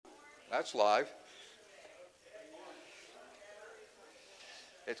That's live.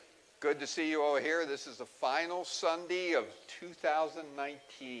 It's good to see you all here. This is the final Sunday of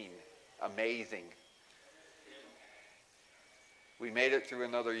 2019. Amazing. We made it through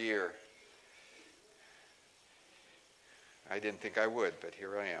another year. I didn't think I would, but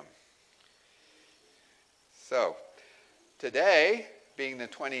here I am. So, today, being the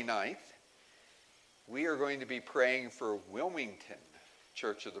 29th, we are going to be praying for Wilmington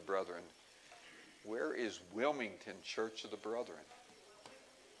Church of the Brethren. Where is Wilmington Church of the Brethren?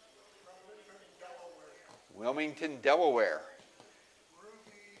 Wilmington, Delaware.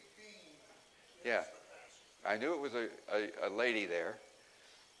 Yeah, I knew it was a lady there.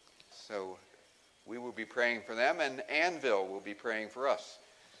 So we will be praying for them, and Annville will be praying for us.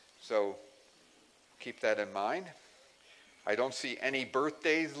 So keep that in mind. I don't see any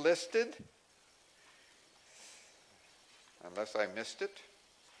birthdays listed, unless I missed it.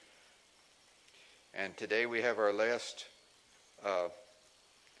 And today we have our last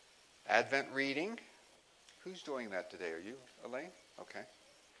Advent reading. Who's doing that today? Are you, Elaine? Okay.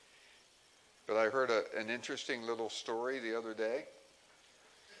 But I heard an interesting little story the other day.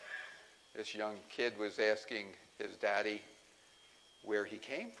 This young kid was asking his daddy where he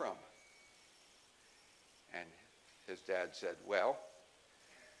came from. And his dad said, well,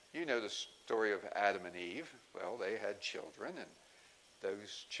 you know the story of Adam and Eve. Well, they had children, and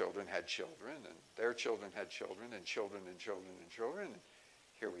those children had children, and their children had children, and children and children and children, and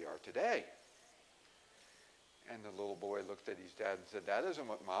here we are today. And the little boy looked at his dad and said, that isn't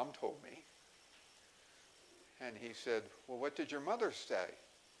what Mom told me. And he said, well, what did your mother say?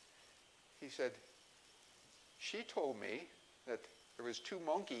 He said, she told me that there was two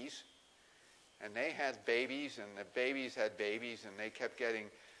monkeys, and they had babies, and the babies had babies, and they kept getting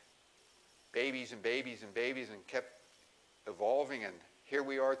babies and babies and babies and kept evolving, and here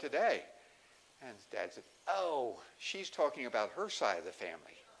we are today. And his dad said, oh, she's talking about her side of the family.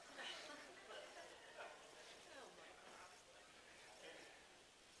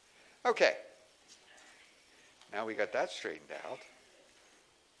 Okay. Now we got that straightened out.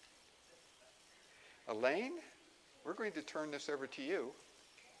 Elaine, we're going to turn this over to you.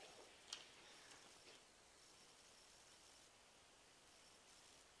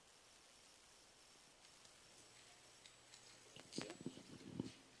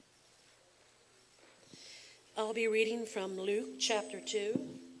 I'll be reading from Luke chapter 2,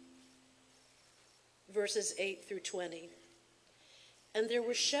 verses 8 through 20. And there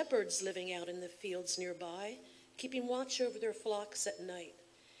were shepherds living out in the fields nearby, keeping watch over their flocks at night.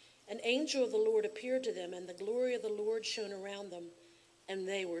 An angel of the Lord appeared to them, and the glory of the Lord shone around them, and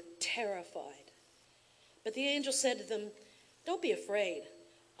they were terrified. But the angel said to them, don't be afraid.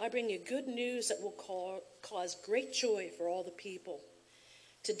 I bring you good news that will cause great joy for all the people.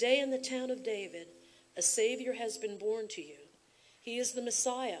 Today in the town of David, a Savior has been born to you. He is the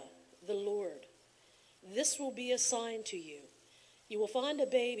Messiah, the Lord. This will be a sign to you. You will find a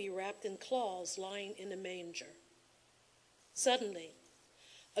baby wrapped in cloths lying in a manger. Suddenly,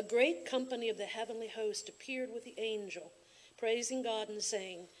 a great company of the heavenly host appeared with the angel, praising God and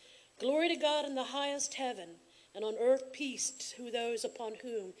saying, glory to God in the highest heaven, and on earth peace to those upon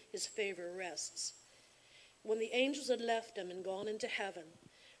whom his favor rests. When the angels had left him and gone into heaven,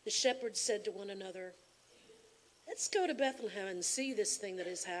 the shepherds said to one another, let's go to Bethlehem and see this thing that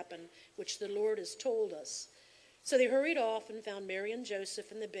has happened, which the Lord has told us. So they hurried off and found Mary and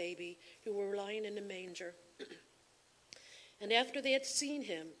Joseph and the baby, who were lying in a manger. And after they had seen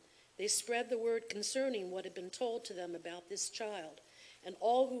him, they spread the word concerning what had been told to them about this child. And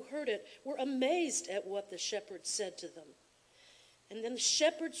all who heard it were amazed at what the shepherds said to them. And then the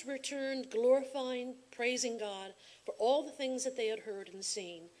shepherds returned, glorifying, praising God for all the things that they had heard and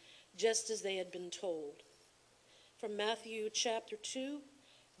seen, just as they had been told. From Matthew chapter 2,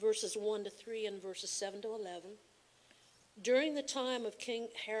 verses 1 to 3 and verses 7 to 11. During the time of King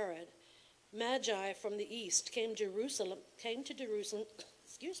Herod, Magi from the east came to Jerusalem,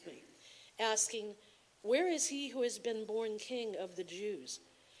 asking, where is he who has been born king of the Jews?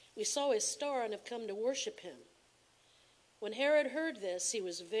 We saw his star and have come to worship him. When Herod heard this, he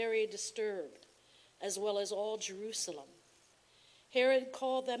was very disturbed, as well as all Jerusalem. Herod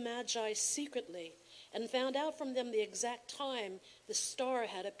called the Magi secretly and found out from them the exact time the star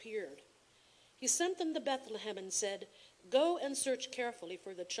had appeared. He sent them to Bethlehem and said, go and search carefully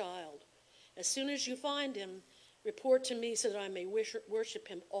for the child. As soon as you find him, report to me so that I may worship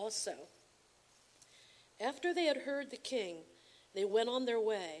him also. After they had heard the king, they went on their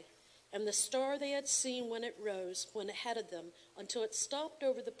way, and the star they had seen when it rose went ahead of them until it stopped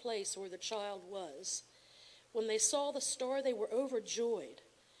over the place where the child was. When they saw the star, they were overjoyed.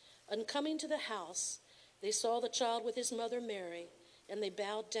 On coming to the house, they saw the child with his mother Mary, and they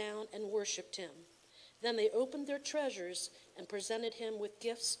bowed down and worshipped him. Then they opened their treasures and presented him with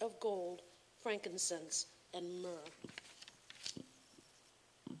gifts of gold, frankincense, and myrrh.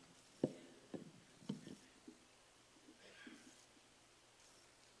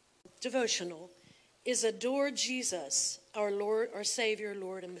 Devotional is Adore Jesus, our Lord, our Savior,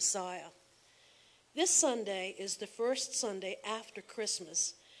 Lord, and Messiah. This Sunday is the first Sunday after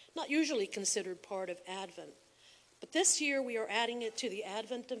Christmas, not usually considered part of Advent. But this year we are adding it to the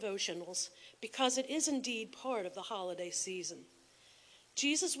Advent devotionals because it is indeed part of the holiday season.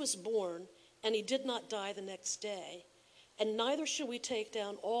 Jesus was born, and he did not die the next day, and neither should we take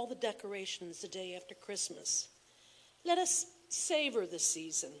down all the decorations the day after Christmas. Let us savor the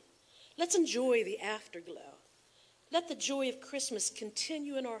season. Let's enjoy the afterglow. Let the joy of Christmas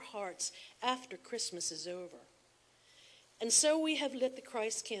continue in our hearts after Christmas is over. And so we have lit the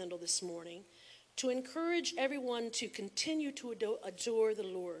Christ candle this morning to encourage everyone to continue to adore the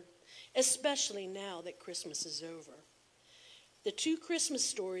Lord, especially now that Christmas is over. The two Christmas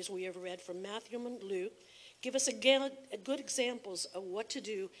stories we have read from Matthew and Luke give us good examples of what to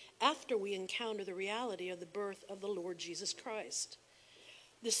do after we encounter the reality of the birth of the Lord Jesus Christ.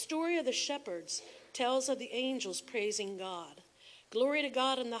 The story of the shepherds tells of the angels praising God. Glory to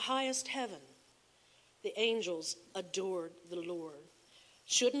God in the highest heaven. The angels adored the Lord.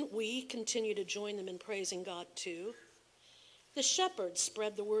 Shouldn't we continue to join them in praising God too? The shepherds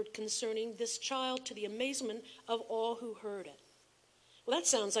spread the word concerning this child to the amazement of all who heard it. Well, that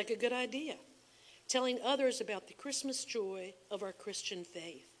sounds like a good idea. Telling others about the Christmas joy of our Christian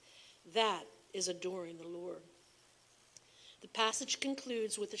faith. That is adoring the Lord. The passage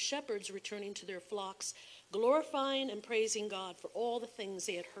concludes with the shepherds returning to their flocks, glorifying and praising God for all the things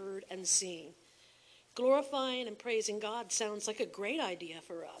they had heard and seen. Glorifying and praising God sounds like a great idea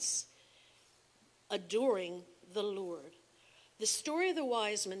for us. Adoring the Lord. The story of the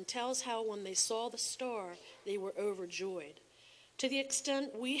wise men tells how when they saw the star, they were overjoyed. To the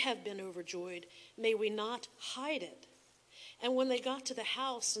extent we have been overjoyed, may we not hide it. And when they got to the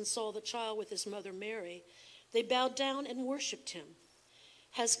house and saw the child with his mother Mary, they bowed down and worshipped him.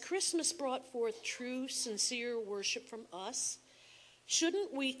 Has Christmas brought forth true, sincere worship from us?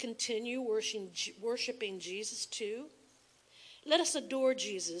 Shouldn't we continue worshiping Jesus too? Let us adore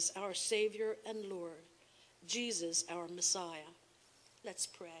Jesus, our Savior and Lord, Jesus, our Messiah. Let's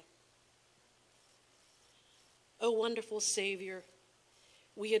pray. O wonderful Savior,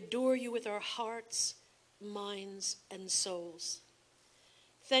 we adore you with our hearts, minds, and souls.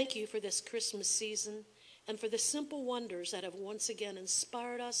 Thank you for this Christmas season and for the simple wonders that have once again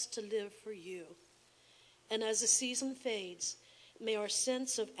inspired us to live for you. And as the season fades, may our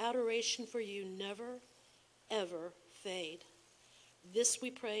sense of adoration for you never, ever fade. This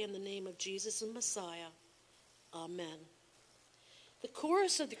we pray in the name of Jesus and Messiah. Amen. The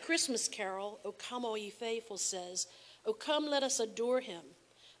chorus of the Christmas carol, O Come All Ye Faithful, says, O come, let us adore him.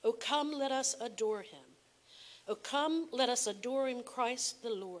 O come, let us adore him. O come, let us adore him, Christ the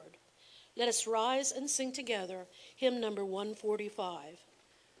Lord. Let us rise and sing together hymn number 145.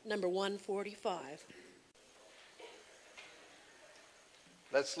 Number 145.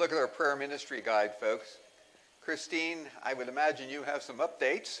 Let's look at our prayer ministry guide, folks. Christine, I would imagine you have some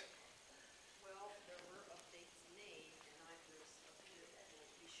updates. Well, there were updates made, and I just appeared that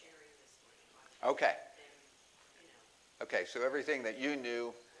we'll be sharing this morning. Okay. And, Okay, so everything that you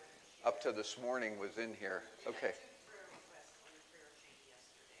knew up to this morning was in here. Okay. prayer requests on the prayer chain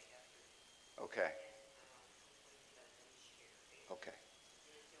yesterday after, Okay. hopefully let them share. Okay.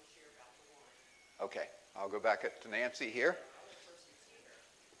 And he'll share about the wine. Okay. I'll go back to Nancy here. The person's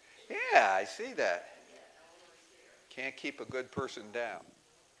here. Yeah, I see that. Can't keep a good person down.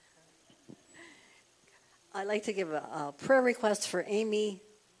 I'd like to give a prayer request for Amy.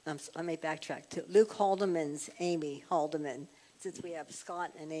 I may backtrack to Luke Haldeman's Amy Haldeman, since we have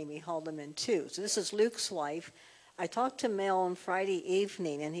Scott and Amy Haldeman too. So this is Luke's wife. I talked to Mel on Friday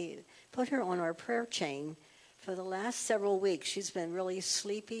evening, and he put her on our prayer chain for the last several weeks. She's been really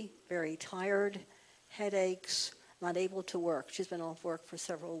sleepy, very tired, headaches, not able to work. She's been off work for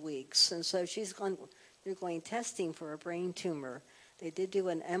several weeks, and so they're going testing for a brain tumor. They did do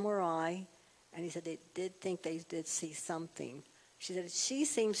an MRI, and he said they did think they did see something. She said she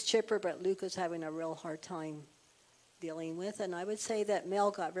seems chipper, but Luke is having a real hard time dealing with. And I would say that Mel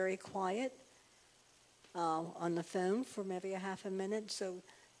got very quiet on the phone for maybe a half a minute. So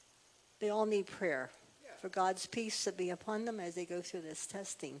they all need prayer for God's peace to be upon them as they go through this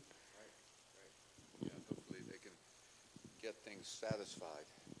testing. Right. Yeah, hopefully they can get things satisfied,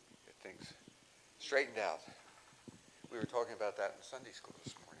 get things straightened out. We were talking about that in Sunday school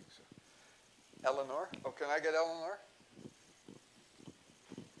this morning. think so. Eleanor? Oh, can I get Eleanor?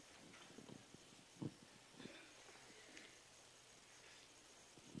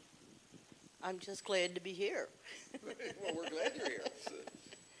 I'm just glad to be here. Well, we're glad you're here.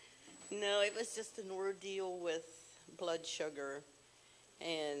 No, it was just an ordeal with blood sugar,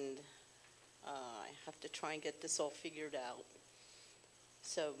 and I have to try and get this all figured out.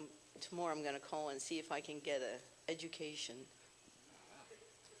 So tomorrow I'm going to call and see if I can get an education.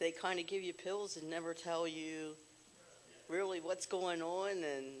 They kind of give you pills and never tell you really what's going on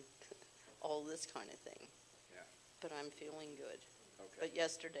and all this kind of thing. Yeah. But I'm feeling good. Okay. But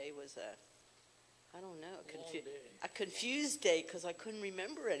yesterday was I don't know, a confused day because I couldn't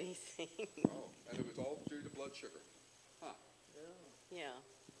remember anything. Oh, and it was all due to blood sugar. Huh. Yeah.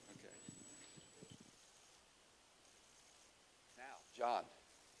 Okay. Now, John.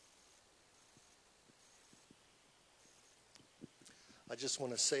 I just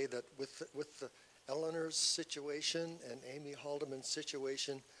want to say that with the Eleanor's situation and Amy Haldeman's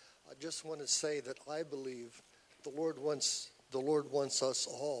situation, I just want to say that I believe the Lord wants us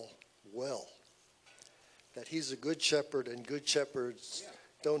all well. That He's a good shepherd, and good shepherds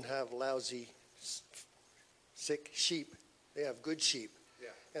don't have lousy, sick sheep. They have good sheep. Yeah.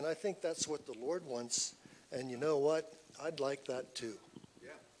 And I think that's what the Lord wants. And you know what? I'd like that too.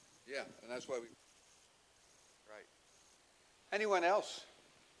 Yeah. Yeah, and that's why we... Right. Anyone else?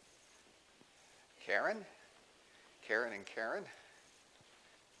 Karen? Karen and Karen?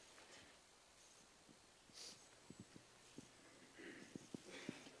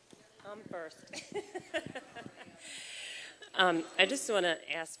 First. I just want to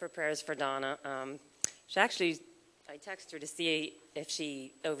ask for prayers for Donna. I texted her to see if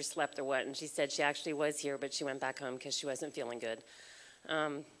she overslept or what, and she said she actually was here, but she went back home because she wasn't feeling good.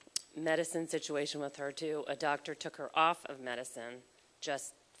 Medicine situation with her, too. A doctor took her off of medicine,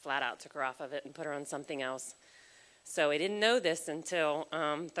 just flat out took her off of it and put her on something else. So I didn't know this until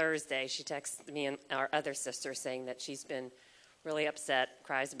Thursday. She texted me and our other sister saying that she's been really upset,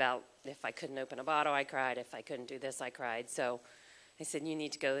 cries about if I couldn't open a bottle, I cried. If I couldn't do this, I cried. So I said, you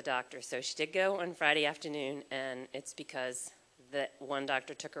need to go to the doctor. So she did go on Friday afternoon, and it's because that one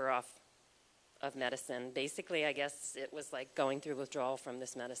doctor took her off of medicine. Basically, I guess it was like going through withdrawal from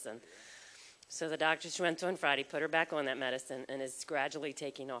this medicine. So the doctor she went to on Friday put her back on that medicine and is gradually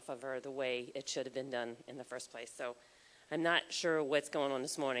taking off of her the way it should have been done in the first place. So I'm not sure what's going on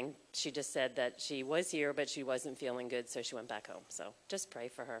this morning. She just said that she was here, but she wasn't feeling good, so she went back home. So just pray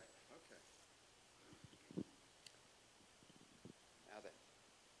for her. Okay. Now then.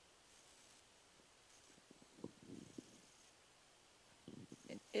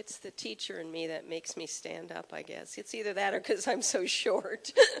 It's the teacher in me that makes me stand up, I guess. It's either that or because I'm so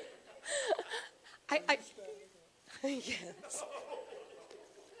short. Yes.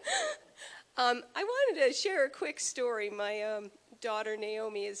 I wanted to share a quick story. My daughter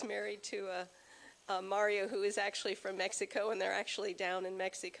Naomi is married to Mario, who is actually from Mexico, and they're actually down in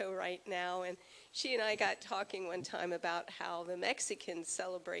Mexico right now. And she and I got talking one time about how the Mexicans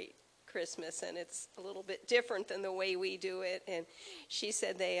celebrate Christmas, and it's a little bit different than the way we do it. And she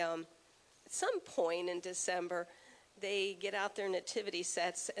said they, at some point in December, they get out their nativity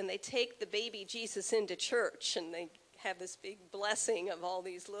sets and they take the baby Jesus into church, and they have this big blessing of all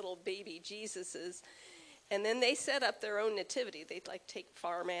these little baby Jesuses. And then they set up their own nativity. They'd like take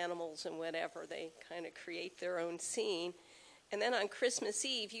farm animals and whatever. They kind of create their own scene. And then on Christmas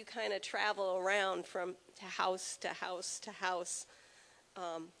Eve, you kind of travel around from house to house to house.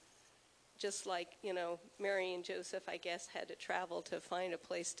 Just like, Mary and Joseph, I guess, had to travel to find a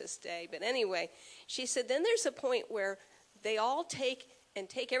place to stay. But anyway, she said then there's a point where they all take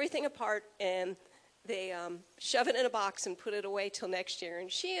everything apart and they shove it in a box and put it away till next year.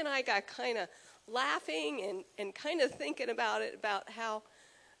 And she and I got kind of laughing and kind of thinking about it, about how,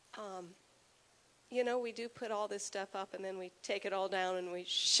 we do put all this stuff up and then we take it all down and we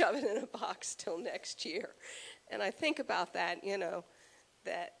shove it in a box till next year. And I think about that,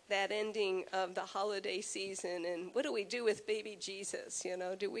 that ending of the holiday season, and what do we do with baby Jesus?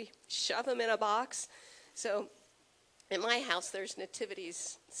 Do we shove him in a box? So in my house, there's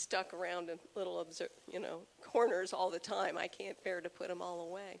nativities stuck around in little, corners all the time. I can't bear to put them all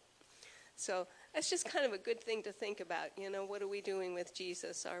away. So that's just kind of a good thing to think about. What are we doing with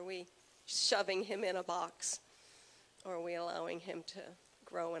Jesus? Are we shoving him in a box, or are we allowing him to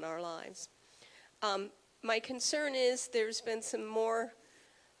grow in our lives? My concern is there's been some more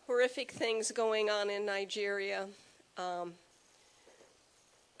horrific things going on in Nigeria.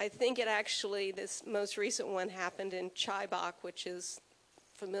 I think this most recent one happened in Chibok, which is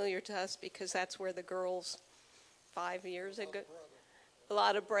familiar to us because that's where the girls 5 years ago. a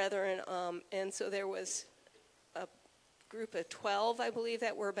lot of brethren, and so there was a group of 12, I believe,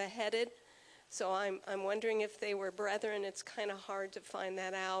 that were beheaded. So I'm wondering if they were brethren. It's kind of hard to find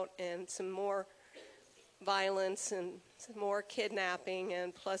that out, and some more violence and some more kidnapping,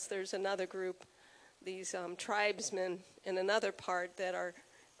 and plus there's another group, these tribesmen in another part that are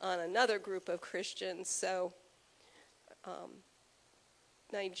on another group of Christians. So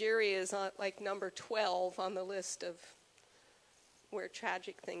Nigeria is on, like, number 12 on the list of where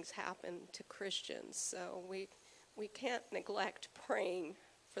tragic things happen to Christians. So we can't neglect praying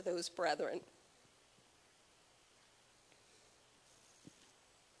for those brethren.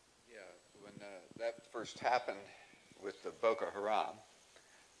 When that first happened with the Boko Haram,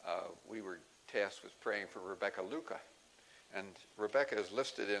 we were tasked with praying for Rebecca Luca. And Rebecca is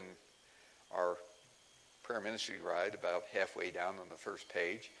listed in our prayer ministry guide about halfway down on the first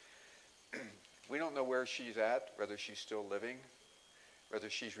page. We don't know where she's at, whether she's still living, whether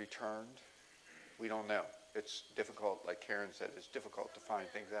she's returned. We don't know. It's difficult, like Karen said, it's difficult to find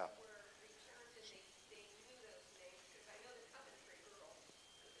things out.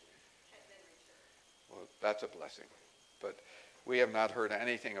 Well, that's a blessing. But we have not heard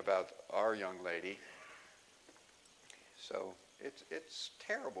anything about our young lady. So it's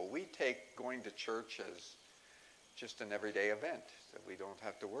terrible. We take going to church as just an everyday event that we don't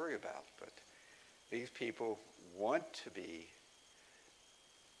have to worry about. But these people want to be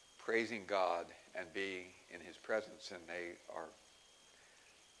praising God and being in his presence, and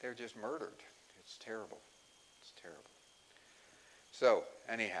they're just murdered. It's terrible. It's terrible. So,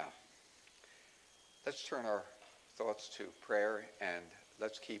 anyhow, let's turn our thoughts to prayer, and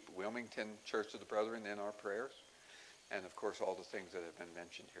let's keep Wilmington Church of the Brethren in our prayers, and of course all the things that have been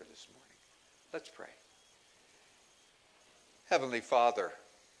mentioned here this morning. Let's pray. Heavenly Father,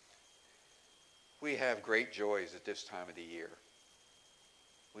 we have great joys at this time of the year.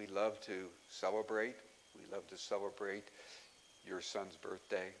 We love to celebrate. We love to celebrate your Son's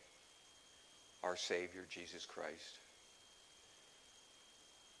birthday, our Savior, Jesus Christ.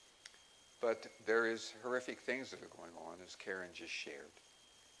 But there is horrific things that are going on, as Karen just shared.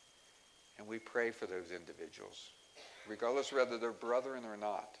 And we pray for those individuals, regardless whether they're brethren or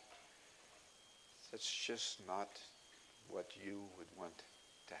not. That's just not what you would want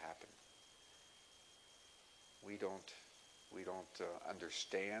to happen. We don't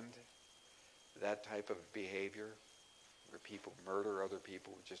understand that type of behavior where people murder other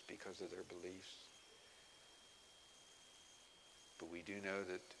people just because of their beliefs. But we do know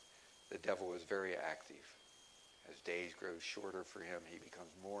that the devil is very active. As days grow shorter for him, he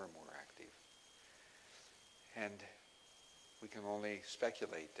becomes more and more active. And we can only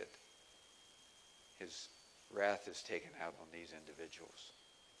speculate that his wrath is taken out on these individuals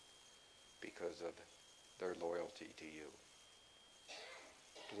because of their loyalty to you.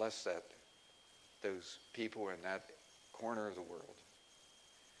 Bless those people in that corner of the world.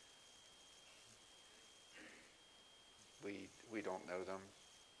 We don't know them.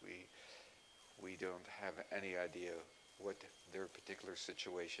 We don't have any idea what their particular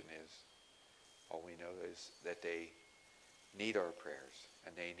situation is. All we know is that they need our prayers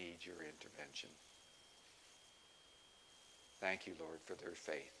and they need your intervention. Thank you, Lord, for their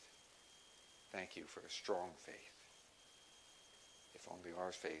faith. Thank you for a strong faith. If only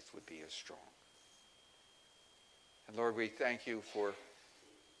our faith would be as strong. And Lord, we thank you for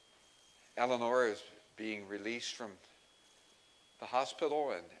Eleanor as being released from the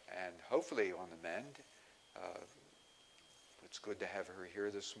hospital and hopefully on the mend. It's good to have her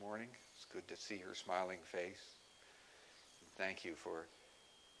here this morning. It's good to see her smiling face. And thank you for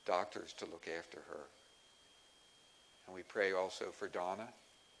doctors to look after her. And we pray also for Donna,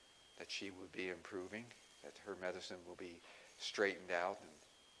 that she would be improving, that her medicine will be straightened out,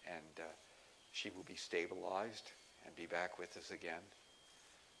 and she will be stabilized and be back with us again.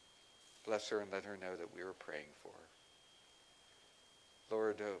 Bless her and let her know that we are praying for her.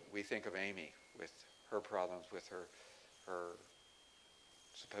 Lord, we think of Amy with her problems with her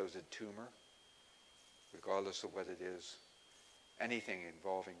supposed tumor. Regardless of what it is, anything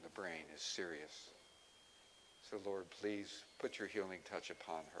involving the brain is serious. So Lord, please put your healing touch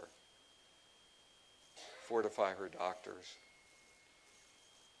upon her. Fortify her doctors.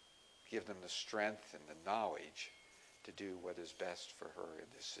 Give them the strength and the knowledge to do what is best for her in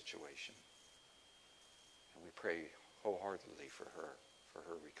this situation. And we pray wholeheartedly for her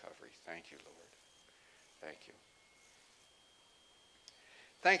recovery. Thank you, Lord. Thank you.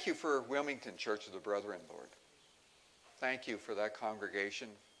 Thank you for Wilmington Church of the Brethren, Lord. Thank you for that congregation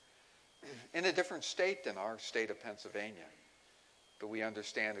in a different state than our state of Pennsylvania. But we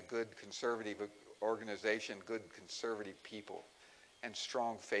understand a good conservative organization, good conservative people and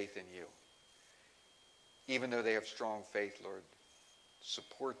strong faith in you. Even though they have strong faith, Lord,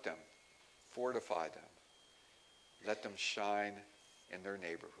 support them, fortify them. Let them shine in their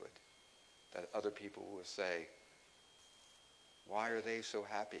neighborhood, that other people will say, why are they so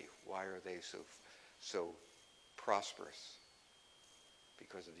happy? Why are they so prosperous?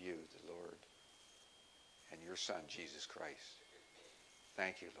 Because of you, the Lord, and your Son, Jesus Christ.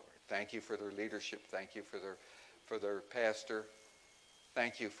 Thank you, Lord. Thank you for their leadership. Thank you for their pastor.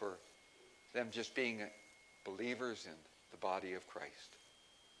 Thank you for them just being believers in the body of Christ.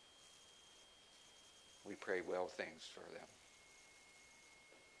 We pray well things for them.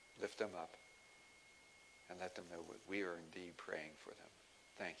 Lift them up and let them know that we are indeed praying for them.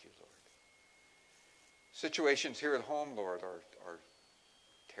 Thank you, Lord. Situations here at home, Lord, are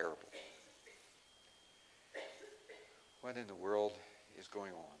terrible. What in the world is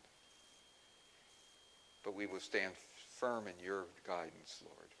going on? But we will stand firm in your guidance,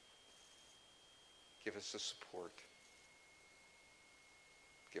 Lord. Give us the support.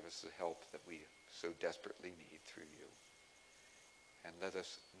 Give us the help that we so desperately need through you. And let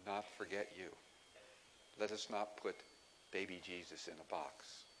us not forget you. Let us not put baby Jesus in a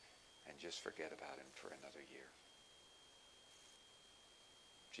box and just forget about him for another year.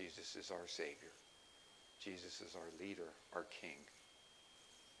 Jesus is our Savior. Jesus is our leader, our King,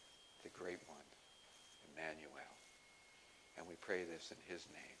 the great one, Emmanuel. And we pray this in his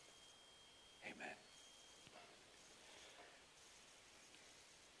name. Amen.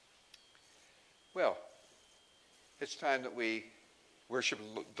 Well, it's time that we worship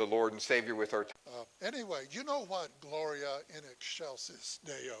the Lord and Savior with our time. Anyway, you know what Gloria in excelsis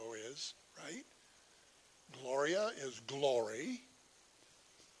Deo is, right? Gloria is glory.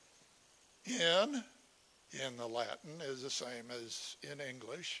 In the Latin is the same as in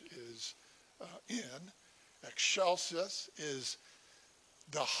English, is in. Excelsis is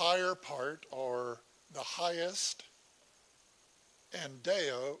the higher part or the highest, and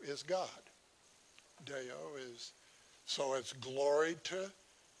Deo is God. Deo is, so it's glory to,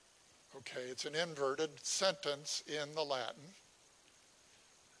 okay, it's an inverted sentence in the Latin.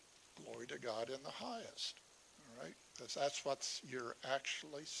 Glory to God in the highest, all right? Because that's what you're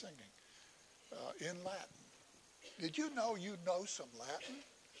actually singing in Latin. Did you know some Latin?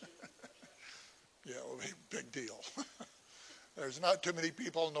 Yeah, well, big deal. There's not too many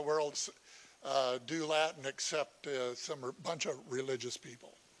people in the world do Latin except bunch of religious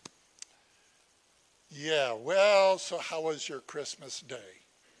people. Yeah, well, so how was your Christmas day?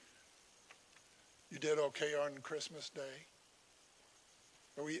 You did okay on Christmas Day?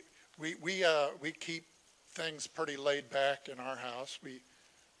 We keep things pretty laid back in our house.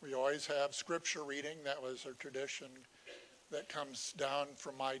 We always have scripture reading. That was a tradition that comes down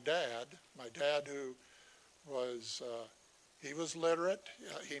from my dad. My dad, who was he was literate.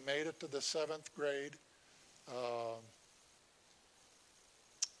 He made it to the 7th grade.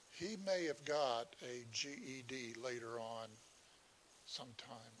 He may have got a GED later on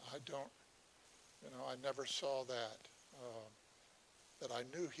sometime. I don't, I never saw that. That I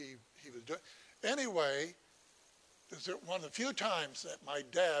knew he was doing. Anyway, this is one of the few times that my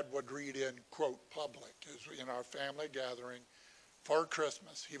dad would read in, quote, public, is in our family gathering for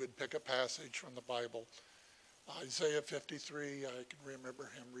Christmas. He would pick a passage from the Bible. Isaiah 53, I can remember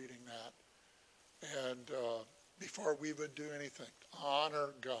him reading that. And before we would do anything, honor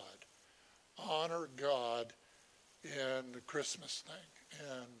God. Honor God in the Christmas thing.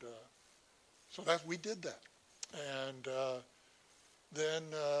 And so we did that. And then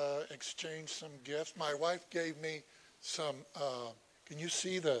exchanged some gifts. My wife gave me some, can you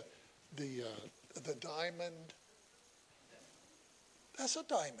see the diamond? That's a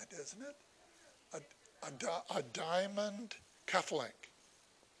diamond, isn't it? A diamond cufflink.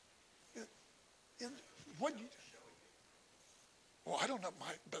 What? Well, I don't know,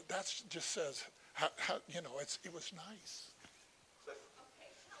 but that just says how it was nice. Okay,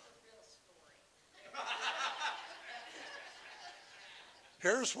 tell the real story.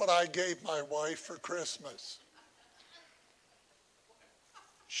 Here's what I gave my wife for Christmas.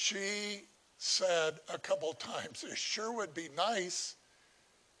 She said a couple times, it sure would be nice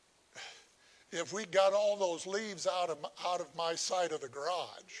if we got all those leaves out of my side of the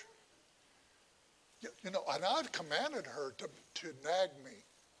garage. And I've commanded her to nag me.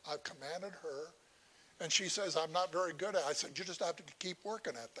 I've commanded her, and she says, I'm not very good at it. I said, you just have to keep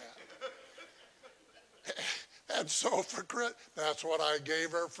working at that. And so that's what I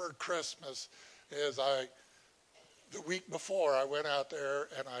gave her for Christmas, the week before I went out there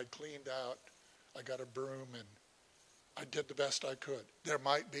and I cleaned out, I got a broom and I did the best I could. There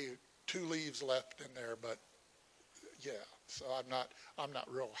might be 2 leaves left in there, but yeah. so I'm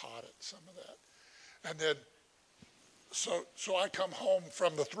not real hot at some of that. And then, so I come home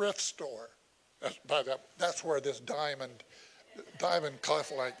from the thrift store. That's where this diamond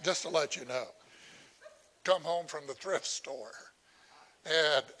cufflink, just to let you know. Come home from the thrift store.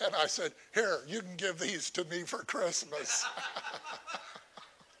 And I said, here, you can give these to me for Christmas.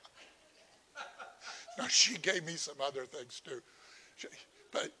 Now, she gave me some other things too.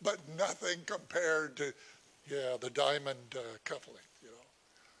 But nothing compared to, the diamond cufflink,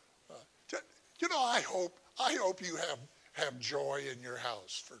 I hope you have joy in your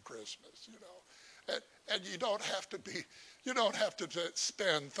house for Christmas, And you don't have to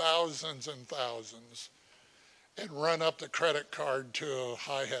spend thousands and thousands and run up the credit card to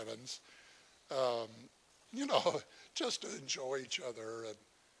high heavens, just to enjoy each other and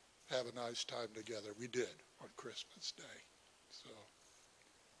have a nice time together. We did on Christmas Day. So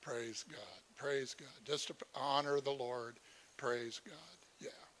praise God, just to honor the Lord. Praise God.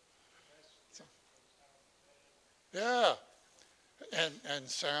 Yeah, and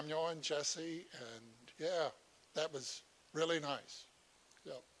Samuel and Jesse, and that was really nice.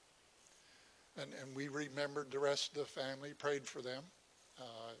 Yep. And we remembered the rest of the family, prayed for them.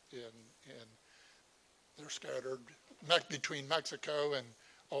 They're scattered between Mexico and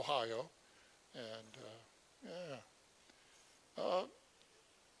Ohio, and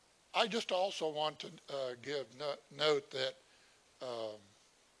I just also want to give note that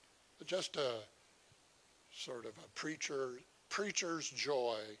just a sort of a preacher's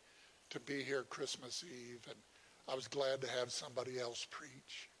joy to be here Christmas Eve, and I was glad to have somebody else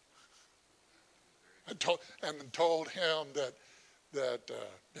preach. And told him that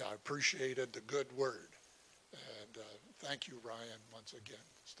I appreciated the good word. And thank you, Ryan, once again.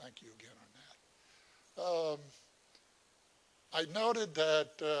 Thank you again on that. I noted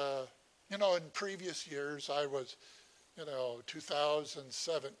that, in previous years, I was,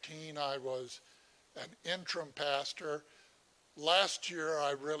 2017, I was an interim pastor. Last year,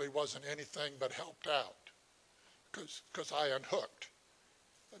 I really wasn't anything but helped out because I unhooked.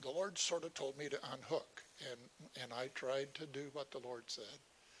 The Lord sort of told me to unhook, and I tried to do what the Lord said.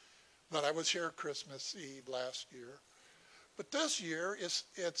 But I was here Christmas Eve last year. But this year,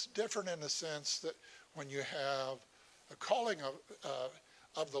 it's different in the sense that when you have a calling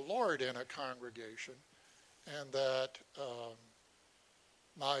of the Lord in a congregation, and that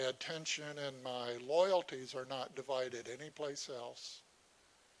my attention and my loyalties are not divided anyplace else.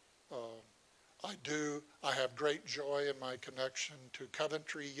 I have great joy in my connection to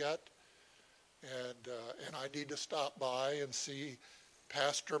Coventry yet, and I need to stop by and see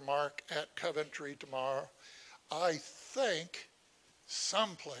Pastor Mark at Coventry tomorrow. I think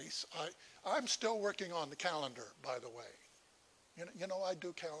someplace, I'm still working on the calendar, by the way. I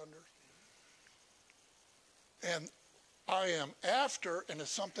do calendars. And I am after, and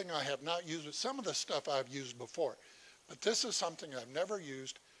it's something I have not used, some of the stuff I've used before, but this is something I've never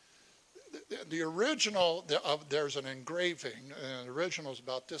used. The original, there's an engraving, and the original is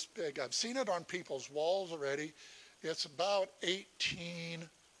about this big. I've seen it on people's walls already. It's about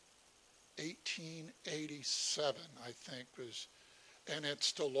 1887, I think, and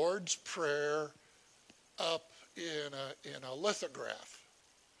it's the Lord's Prayer up in a lithograph.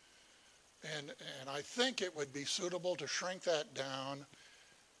 And I think it would be suitable to shrink that down.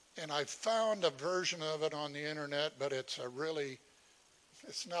 And I found a version of it on the internet, but it's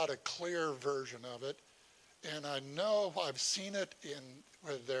not a clear version of it. And I know I've seen it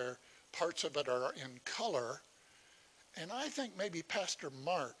where parts of it are in color. And I think maybe Pastor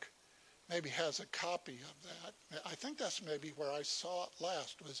Mark maybe has a copy of that. I think that's maybe where I saw it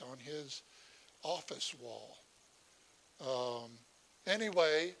last, was on his office wall.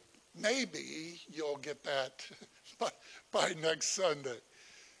 Anyway, maybe you'll get that by next Sunday.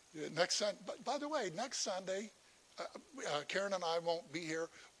 By the way, next Sunday, Karen and I won't be here,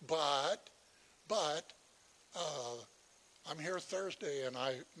 but I'm here Thursday, and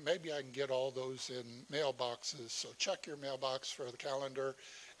maybe I can get all those in mailboxes. So check your mailbox for the calendar,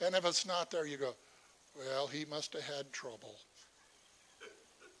 and if it's not there, you go, well, he must have had trouble.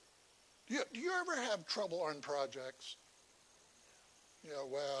 Do you ever have trouble on projects? Yeah,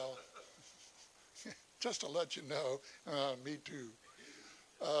 well, just to let you know, me too.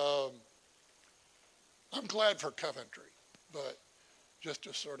 I'm glad for Coventry, but just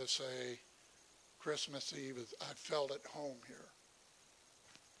to sort of say, Christmas Eve, I felt at home here.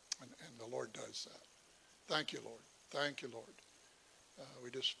 And the Lord does that. Thank you, Lord. Thank you, Lord.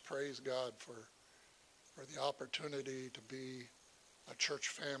 We just praise God for the opportunity to be a church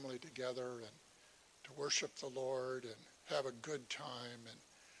family together and to worship the Lord and have a good time. And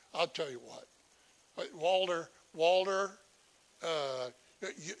I'll tell you what, Walter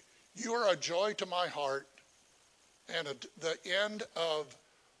You are a joy to my heart. And at the end of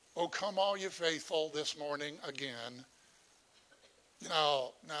 "Oh, Come All You Faithful" this morning again.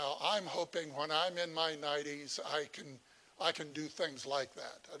 Now I'm hoping when I'm in my 90s, I can do things like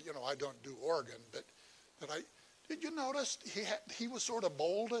that. I don't do organ, but did you notice he was sort of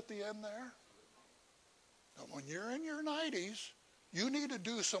bold at the end there? Now, when you're in your 90s, you need to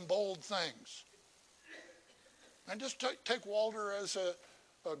do some bold things. And just take Walter as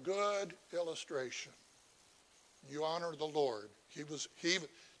a good illustration. You honor the Lord.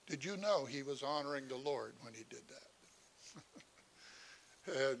 Did you know he was honoring the Lord when he did that?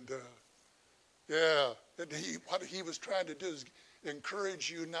 And what he was trying to do is encourage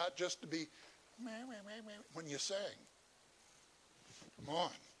you not just to be when you sing. Come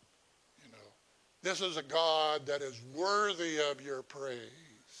on. This is a God that is worthy of your praise.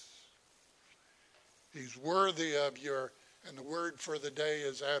 He's worthy of and the word for the day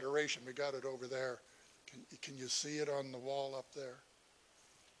is adoration. We got it over there. Can you see it on the wall up there?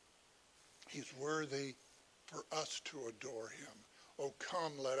 He's worthy for us to adore him. Oh,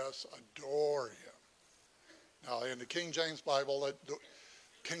 come, let us adore him. Now, in the King James Bible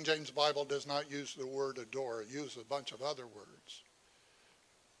does not use the word adore. It uses a bunch of other words.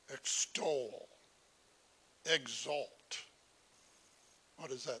 Extol. Exalt.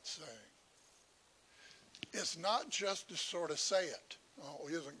 What is that saying? It's not just to sort of say it. Oh,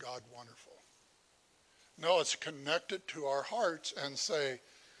 isn't God wonderful? No, it's connected to our hearts and say,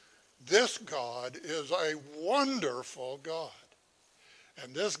 this God is a wonderful God.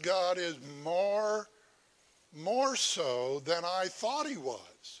 And this God is more so than I thought he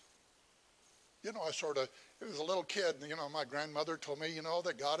was. As a little kid, my grandmother told me,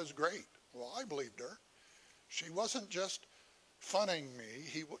 that God is great. Well, I believed her. She wasn't just funning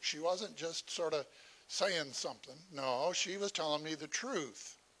me. She wasn't just sort of saying something. No, she was telling me the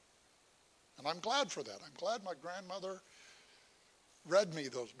truth. And I'm glad for that. I'm glad my grandmother read me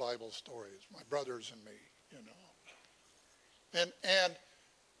those Bible stories, my brothers and me, And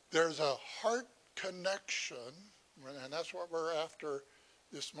there's a heart connection, and that's what we're after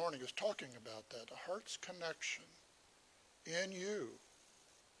this morning, is talking about that, a heart's connection in you.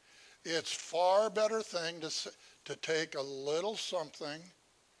 It's far better thing to take a little something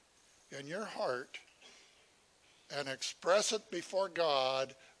in your heart and express it before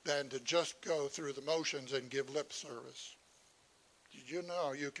God than to just go through the motions and give lip service. Did you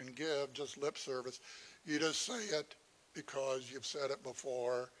know you can give just lip service? You just say it because you've said it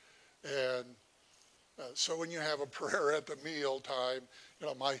before. And so when you have a prayer at the meal time,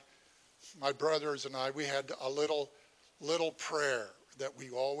 my brothers and I, we had a little prayer that we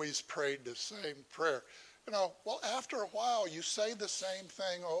always prayed the same prayer. Well, after a while, you say the same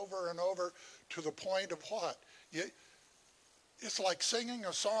thing over and over to the point of what? It's like singing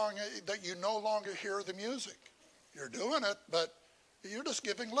a song that you no longer hear the music. You're doing it, but you're just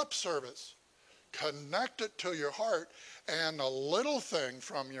giving lip service. Connect it to your heart, and a little thing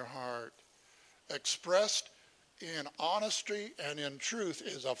from your heart expressed in honesty and in truth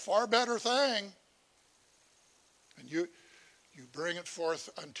is a far better thing. And you bring it forth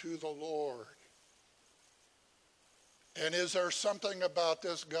unto the Lord. And is there something about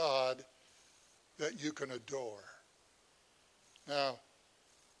this God that you can adore? Now,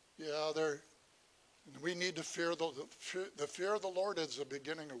 we need to fear the fear of the Lord is the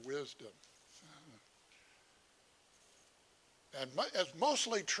beginning of wisdom. And it's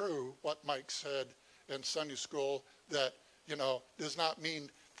mostly true what Mike said in Sunday school, that, does not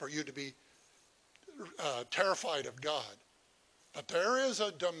mean for you to be terrified of God. But there is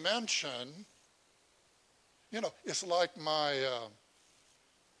a dimension, it's like my,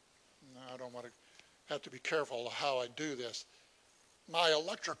 I don't want to have to be careful how I do this, my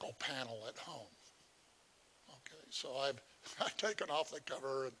electrical panel at home. Okay, so I've taken off the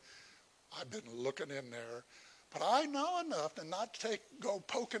cover and I've been looking in there. But I know enough to not go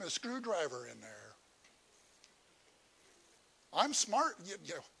poking a screwdriver in there. I'm smart.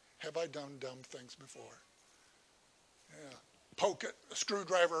 Have I done dumb things before? Yeah. Poke a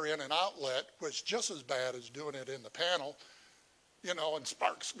screwdriver in an outlet, which is just as bad as doing it in the panel, and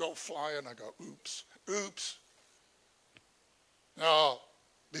sparks go flying. I go, oops. Now,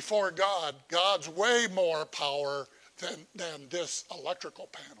 before God, God's way more power than this electrical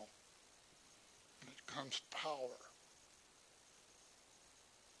panel. Comes power.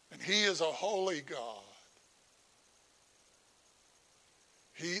 And he is a holy God.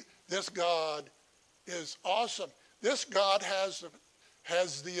 This God is awesome. This God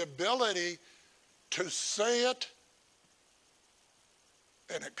has the ability to say it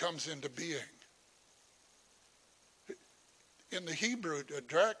and it comes into being. in the Hebrew, a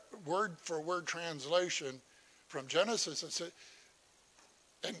direct word for word translation from Genesis, it said,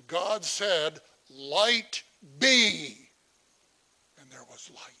 and God said, light be. And there was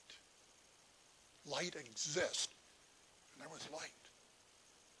light. Light exists. And there was light.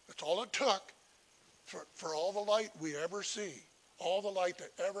 That's all it took for all the light we ever see, all the light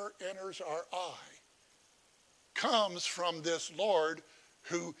that ever enters our eye, comes from this Lord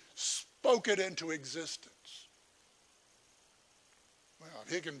who spoke it into existence. Well,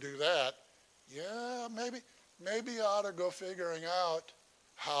 if he can do that, yeah, maybe you ought to go figuring out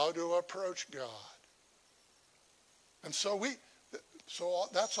how to approach God. And so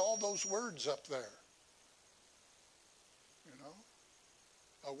that's all those words up there. You know,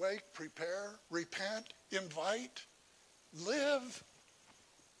 awake, prepare, repent, invite, live.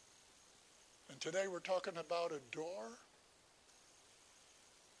 And today we're talking about a door.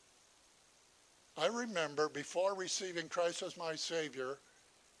 I remember before receiving Christ as my Savior,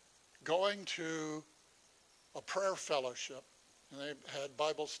 going to a prayer fellowship. And they had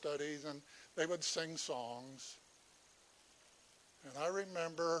Bible studies and they would sing songs. And I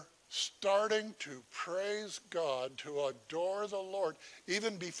remember starting to praise God, to adore the Lord,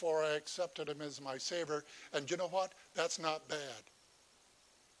 even before I accepted him as my Savior. And you know what? That's not bad.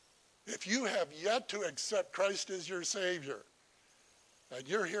 If you have yet to accept Christ as your Savior, and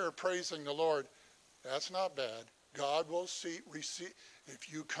you're here praising the Lord, that's not bad. God will receive.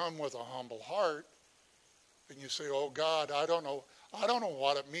 If you come with a humble heart, and you say, "Oh God, I don't know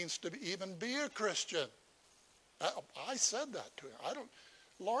what it means to even be a Christian." I said that to him.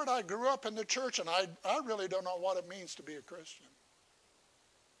 Lord, I grew up in the church, and I really don't know what it means to be a Christian.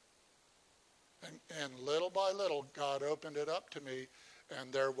 And little by little, God opened it up to me.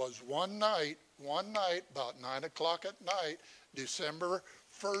 And there was one night, about 9 o'clock at night, December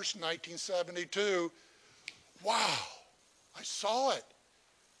 1st, 1972, wow, I saw it.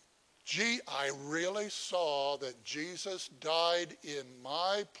 I really saw that Jesus died in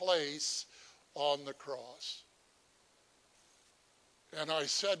my place on the cross. And I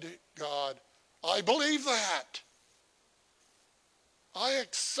said to God, I believe that. I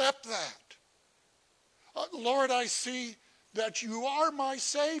accept that. Lord, I see that you are my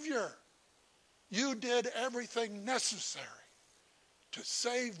Savior. You did everything necessary to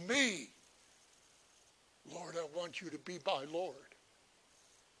save me. Lord, I want you to be my Lord.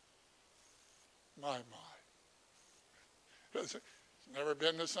 My. It's never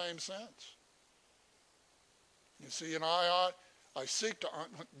been the same since. You see, and I seek to,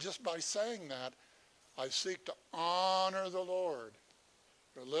 just by saying that, I seek to honor the Lord.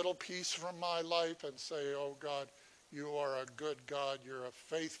 A little piece from my life and say, oh God, you are a good God. You're a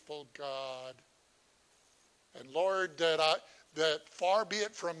faithful God. And Lord, that far be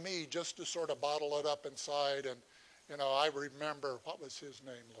it from me just to sort of bottle it up inside. And, I remember, what was his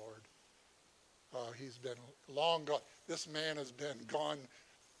name, Lord? He's been long gone. This man has been gone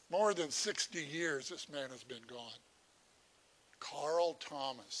more than 60 years. This man has been gone. Carl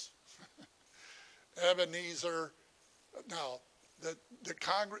Thomas. Ebenezer. Now,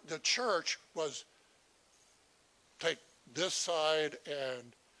 the church was, take this side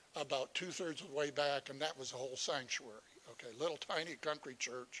and about 2/3 of the way back, and that was the whole sanctuary. Okay, little tiny country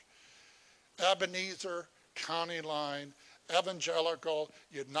church. Ebenezer County Line Evangelical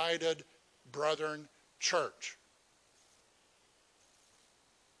United Brethren Church.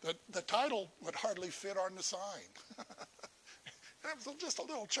 The title would hardly fit on the sign. It was just a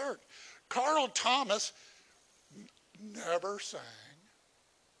little church. Carl Thomas never sang.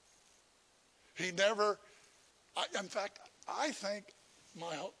 He never, in fact, I think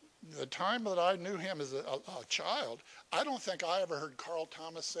the time that I knew him as a child, I don't think I ever heard Carl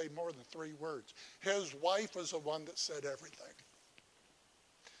Thomas say more than 3 words. His wife was the one that said everything.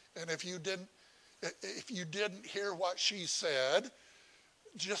 And if you didn't hear what she said,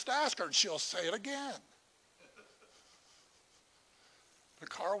 just ask her and she'll say it again. But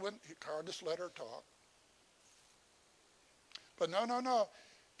Carl just let her talk. But no.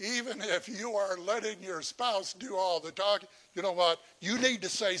 Even if you are letting your spouse do all the talking, you know what? You need to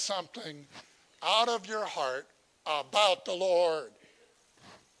say something out of your heart about the Lord.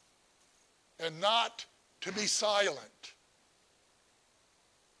 And not to be silent.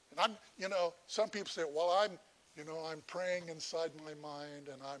 And some people say, well, I'm praying inside my mind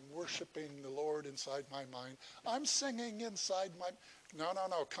and I'm worshiping the Lord inside my mind. I'm singing inside my... No,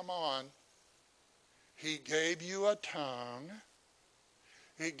 come on. He gave you a tongue.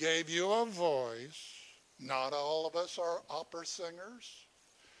 He gave you a voice. Not all of us are opera singers.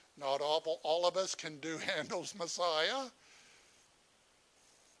 Not all of us can do Handel's Messiah.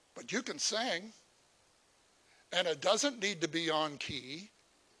 But you can sing. And it doesn't need to be on key.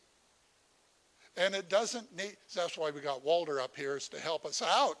 And it doesn't need, that's why we got Walter up here, is to help us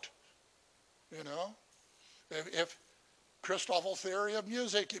out. You know? If Christoffel theory of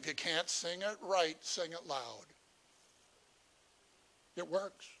music, if you can't sing it right, sing it loud. It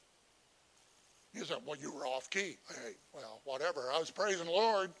works. You said, well, you were off key. Hey, well, whatever. I was praising the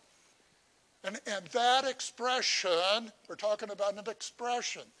Lord. And that expression, we're talking about an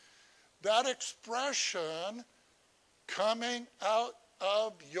expression. That expression coming out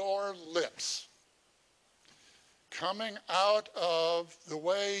of your lips, coming out of the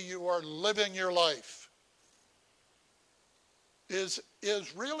way you are living your life, is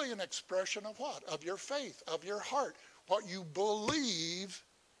really an expression of what? Of your faith, of your heart, what you believe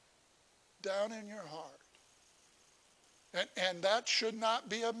down in your heart. And that should not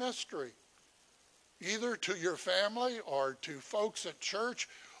be a mystery, either to your family or to folks at church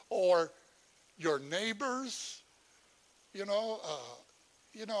or your neighbors. You know,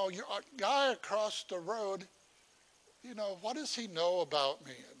 your guy across the road, you know, what does he know about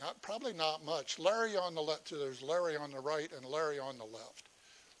me? Probably not much. Larry on the left, there's Larry on the right and Larry on the left.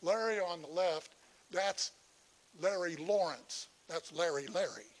 Larry on the left, that's Larry Lawrence. That's Larry.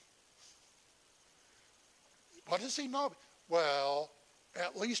 What does he know? Well,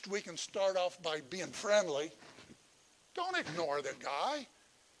 at least we can start off by being friendly. Don't ignore the guy.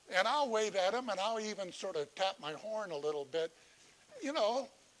 And I'll wave at him, and I'll even sort of tap my horn a little bit, you know.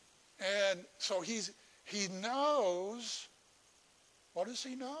 And so he knows. What does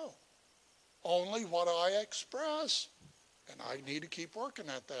he know? Only what I express. And I need to keep working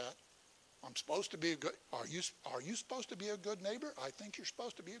at that. I'm supposed to be a good, are you supposed to be a good neighbor? I think you're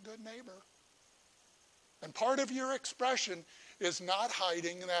supposed to be a good neighbor. And part of your expression is not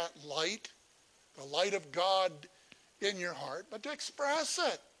hiding that light, the light of God in your heart, but to express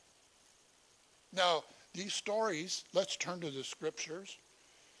it. Now, these stories, let's turn to the scriptures.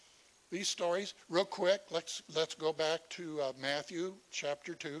 These stories, real quick, let's go back to Matthew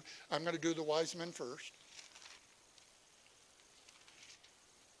chapter 2. I'm going to do the wise men first.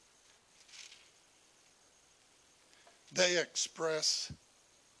 They express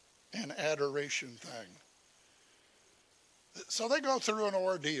an adoration thing. So they go through an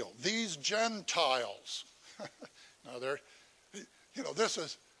ordeal. These Gentiles, now they're, you know, this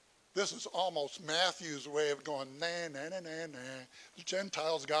is almost Matthew's way of going, nah. The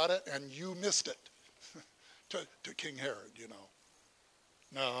Gentiles got it and you missed it to King Herod, you know.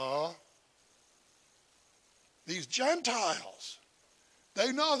 No. These Gentiles,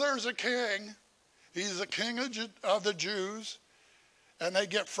 they know there's a king. He's the king of the Jews. And they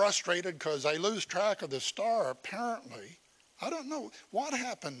get frustrated because they lose track of the star, apparently. I don't know what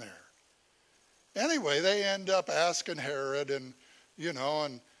happened there. Anyway, they end up asking Herod and, you know,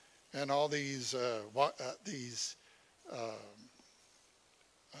 and all these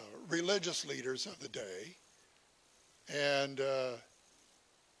religious leaders of the day. And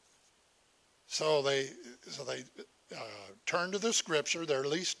so they turn to the scripture. They're at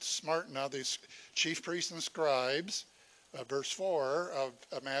least smart enough, these chief priests and scribes, verse 4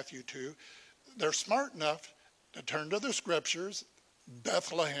 of Matthew 2. They're smart enough to turn to the scriptures.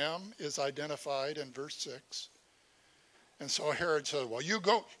 Bethlehem is identified in verse 6. And so Herod said, well, you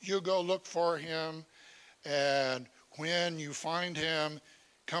go look for him, and when you find him,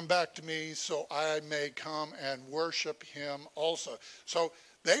 come back to me so I may come and worship him also. So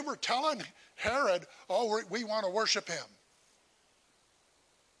they were telling Herod, oh, we want to worship him.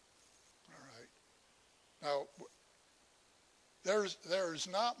 All right. Now, there's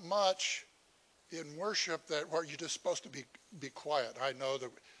not much in worship where you're just supposed to be quiet. I know the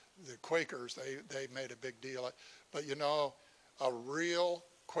Quakers, they made a big deal. But you know, a real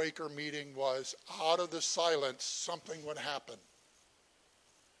Quaker meeting was out of the silence, something would happen.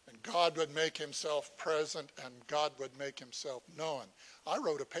 And God would make himself present and God would make himself known. I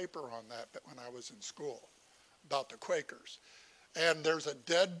wrote a paper on that when I was in school about the Quakers. And there's a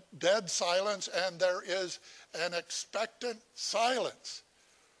dead silence and there is an expectant silence.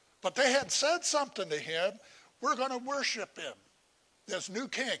 But they had said something to him. We're going to worship him. This new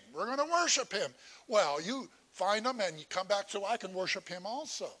king. We're going to worship him. Well, you find him and you come back so I can worship him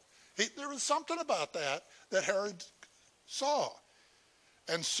also. There was something about that Herod saw.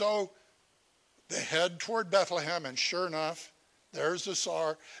 And so they head toward Bethlehem, and sure enough, there's the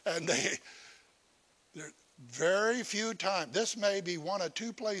Tsar. And there very few times, this may be one of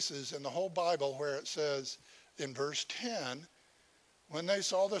two places in the whole Bible where it says in verse 10, when they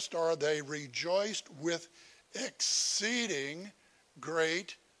saw the star, they rejoiced with exceeding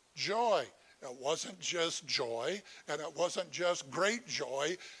great joy. It wasn't just joy, and it wasn't just great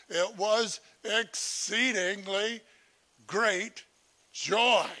joy. It was exceedingly great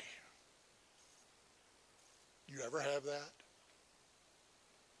joy. You ever have that?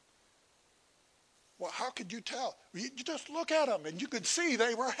 Well, how could you tell? You just look at them and you could see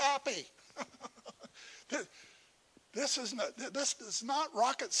they were happy. This is not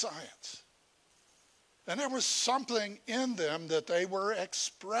rocket science. And there was something in them that they were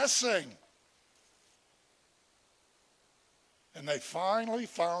expressing. And they finally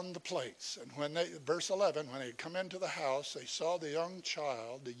found the place. And when they, verse 11, when they had come into the house, they saw the young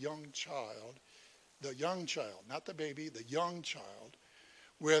child, not the baby, the young child,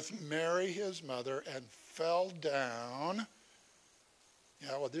 with Mary his mother, and fell down.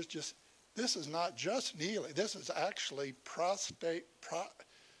 Yeah, well, this is not just kneeling. This is actually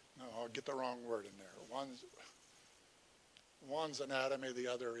no, I'll get the wrong word in there. One's anatomy, the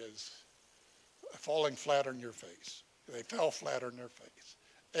other is falling flat on your face. They fell flat on their face.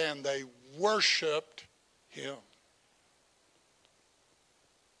 And they worshiped him.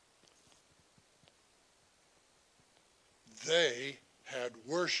 They had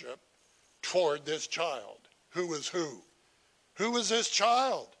worship toward this child. Who was who? Who was this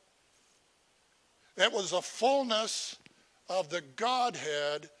child? It was a fullness of the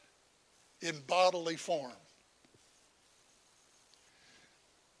Godhead in bodily form.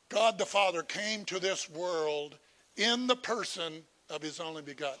 God the Father came to this world in the person of his only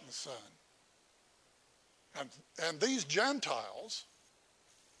begotten Son. And these Gentiles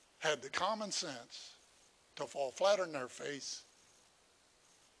had the common sense to fall flat on their face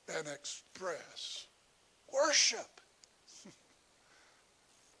and express worship.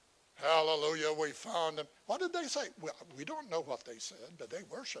 Hallelujah, we found him. What did they say? Well, we don't know what they said, but they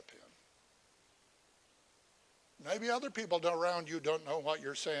worship him. Maybe other people around you don't know what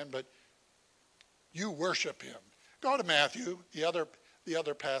you're saying, but you worship him. Go to Matthew, the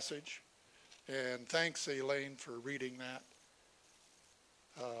other passage, and thanks, Elaine, for reading that.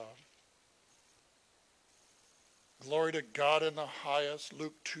 Glory to God in the highest,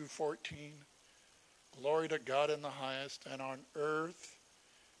 Luke 2:14. Glory to God in the highest, and on earth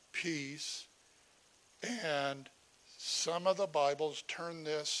peace. And some of the Bibles turn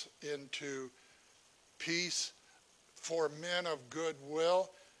this into peace for men of good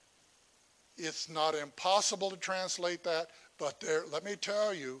will. It's not impossible to translate that, but let me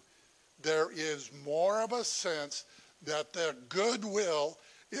tell you, there is more of a sense that the goodwill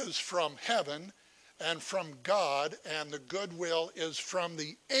is from heaven and from God, and the goodwill is from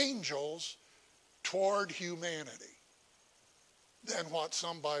the angels toward humanity than what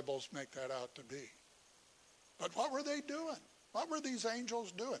some Bibles make that out to be. But what were they doing? What were these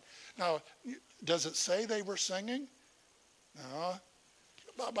angels doing? Now, does it say they were singing? No.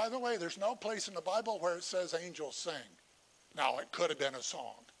 By the way, there's no place in the Bible where it says angels sing. Now, it could have been a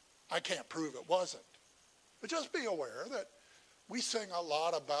song. I can't prove it wasn't. But just be aware that we sing a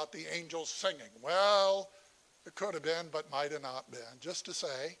lot about the angels singing. Well, it could have been, but might have not been. Just to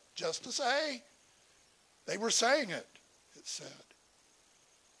say, they were saying it, it said.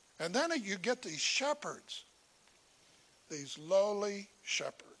 And then you get these shepherds, these lowly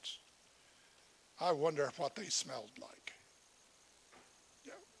shepherds. I wonder what they smelled like.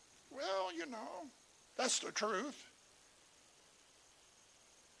 Yeah, well, that's the truth.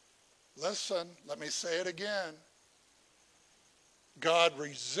 Listen, let me say it again. God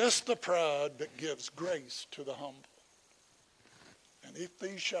resists the proud, but gives grace to the humble. And if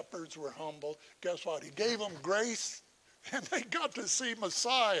these shepherds were humble, guess what? He gave them grace, and they got to see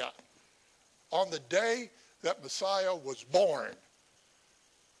Messiah on the day that Messiah was born.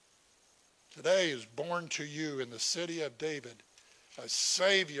 Today is born to you in the city of David a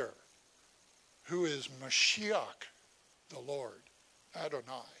Savior who is Mashiach, the Lord,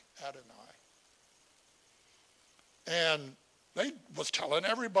 Adonai. And they was telling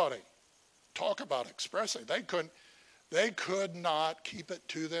everybody, talk about expressing. They could not keep it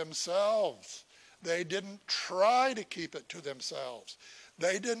to themselves. They didn't try to keep it to themselves.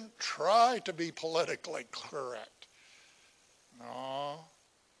 They didn't try to be politically correct. No.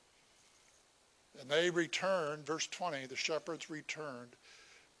 And they returned, verse 20, the shepherds returned,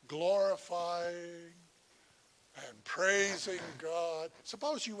 glorifying and praising God.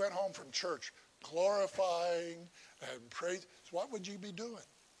 Suppose you went home from church glorifying and praising. So what would you be doing?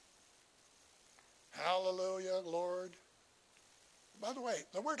 Hallelujah, Lord. By the way,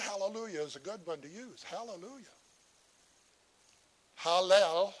 the word hallelujah is a good one to use. Hallelujah.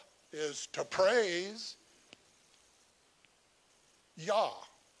 Hallel is to praise Yah,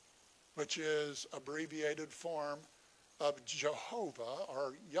 which is abbreviated form of Jehovah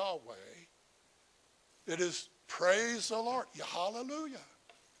or Yahweh, It is praise the Lord. Yeah, hallelujah.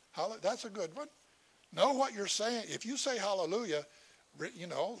 That's a good one. Know what you're saying. If you say hallelujah,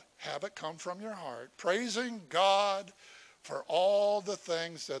 have it come from your heart. Praising God for all the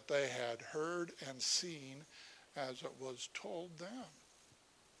things that they had heard and seen as it was told them.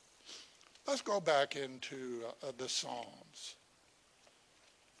 Let's go back into the Psalms.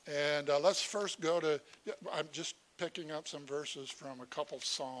 And let's first go to, I'm just picking up some verses from a couple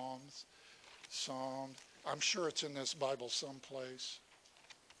Psalms. I'm sure it's in this Bible someplace.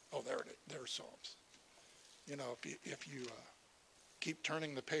 Oh, there it is. There's Psalms. If you keep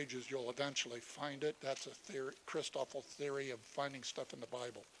turning the pages, you'll eventually find it. That's a theory, Christoffel theory of finding stuff in the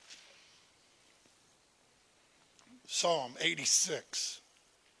Bible. Psalm 86.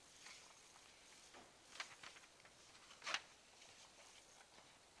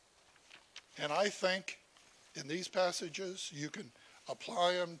 And I think in these passages, you can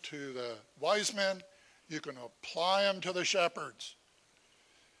apply them to the wise men. You can apply them to the shepherds.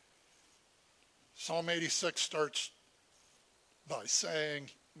 Psalm 86 starts by saying,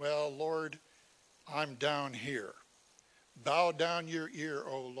 well, Lord, I'm down here. Bow down your ear,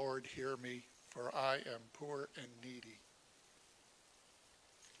 O Lord, hear me, for I am poor and needy.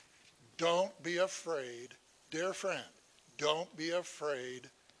 Don't be afraid, dear friend, don't be afraid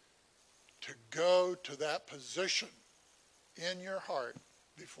to go to that position in your heart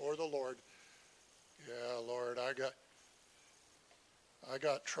before the Lord. Yeah, Lord, I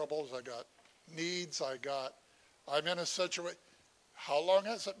got troubles, I got needs, I'm in a situation. How long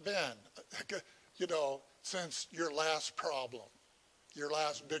has it been? Since your last problem, your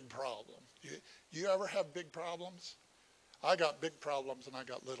last big problem. You ever have big problems? I got big problems and I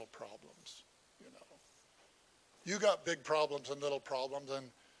got little problems, You got big problems and little problems,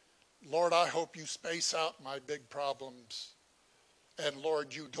 and Lord, I hope you space out my big problems. And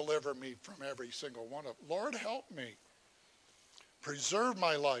Lord, you deliver me from every single one of them. Lord, help me. Preserve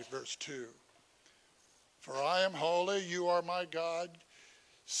my life, verse 2. For I am holy, you are my God.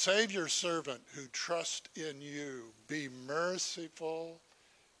 Save your servant who trusts in you. Be merciful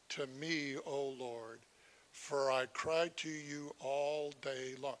to me, O Lord, for I cry to you all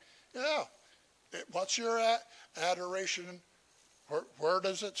day long. Yeah, what's your adoration? Where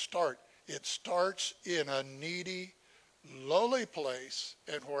does it start? It starts in a needy, lowly place,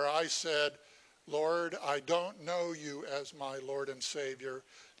 and where I said, Lord, I don't know you as my Lord and Savior.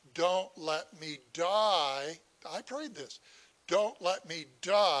 Don't let me die. I prayed this. Don't let me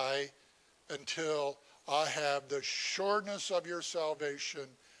die until I have the sureness of your salvation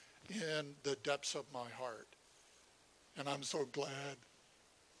in the depths of my heart. And I'm so glad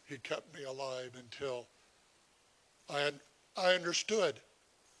he kept me alive until I understood.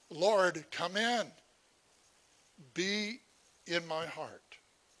 Lord, come in. Be in my heart.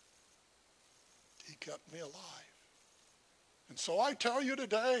 He kept me alive. And so I tell you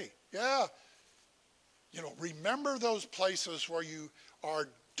today, remember those places where you are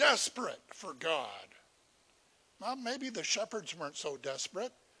desperate for God. Well, maybe the shepherds weren't so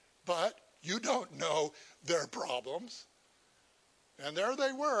desperate, but you don't know their problems. And there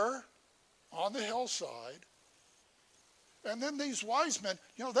they were on the hillside. And then these wise men,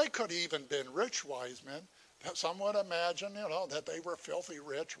 they could have even been rich wise men. Some would imagine, that they were filthy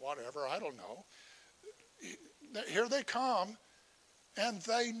rich, whatever, I don't know. Here they come, and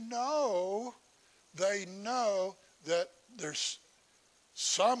they know that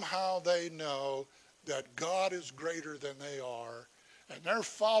somehow they know that God is greater than they are, and they're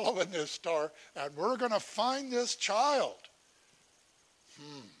following this star, and we're going to find this child.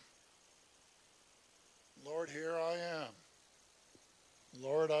 Lord, here I am.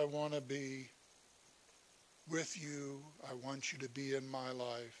 Lord, I want to be with you. I want you to be in my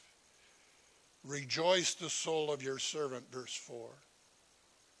life. Rejoice the soul of your servant, verse 4.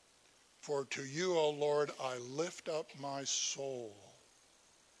 For to you, O Lord, I lift up my soul.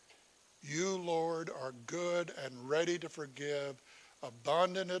 You, Lord, are good and ready to forgive,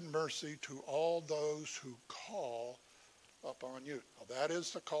 abundant in mercy to all those who call upon you. Now that is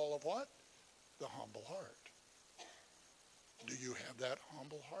the call of what? The humble heart. Do you have that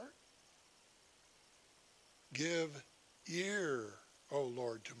humble heart? Give ear, O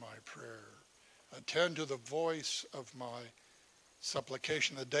Lord, to my prayer. Attend to the voice of my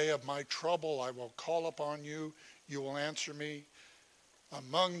supplication. The day of my trouble I will call upon you. You will answer me.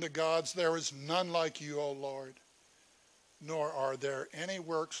 Among the gods there is none like you, O Lord, nor are there any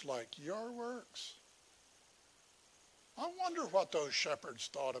works like your works. I wonder what those shepherds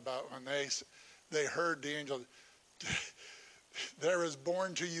thought about when they heard the angel. There is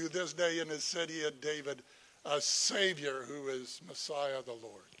born to you this day in the city of David a Savior who is Messiah the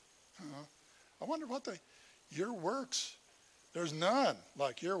Lord. I wonder what your works, there's none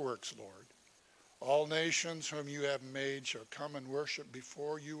like your works, Lord. All nations whom you have made shall come and worship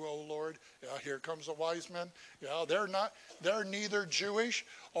before you, O Lord. Yeah, here comes the wise men. Yeah, they're neither Jewish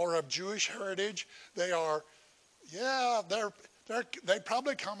or of Jewish heritage. They are, they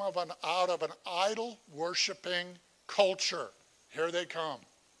probably come out of an idol worshiping culture. Here they come.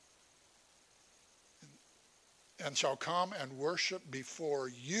 And shall come and worship before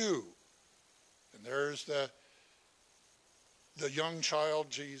you. And there's the young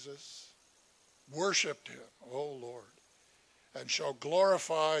child Jesus. Worshipped him, O Lord, and shall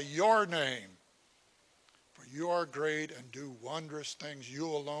glorify your name. For you are great and do wondrous things. You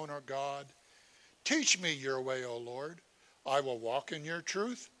alone are God. Teach me your way, O Lord. I will walk in your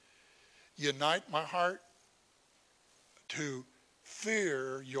truth. Unite my heart to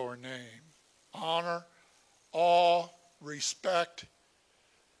fear your name. Honor, awe, respect.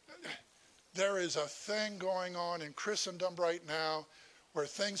 There is a thing going on in Christendom right now where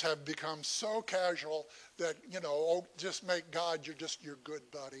things have become so casual that, just make God your good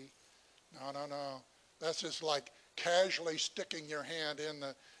buddy. No. That's just like casually sticking your hand in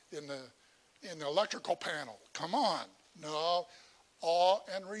the electrical panel. Come on. No. Awe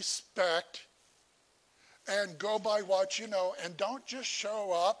and respect. And go by what you know. And don't just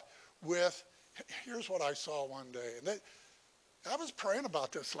show up with, here's what I saw one day. And I was praying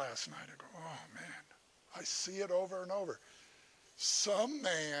about this last night. I go, oh man, I see it over and over. Some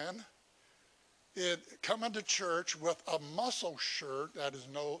man coming to church with a muscle shirt that is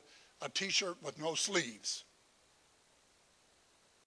a t-shirt with no sleeves.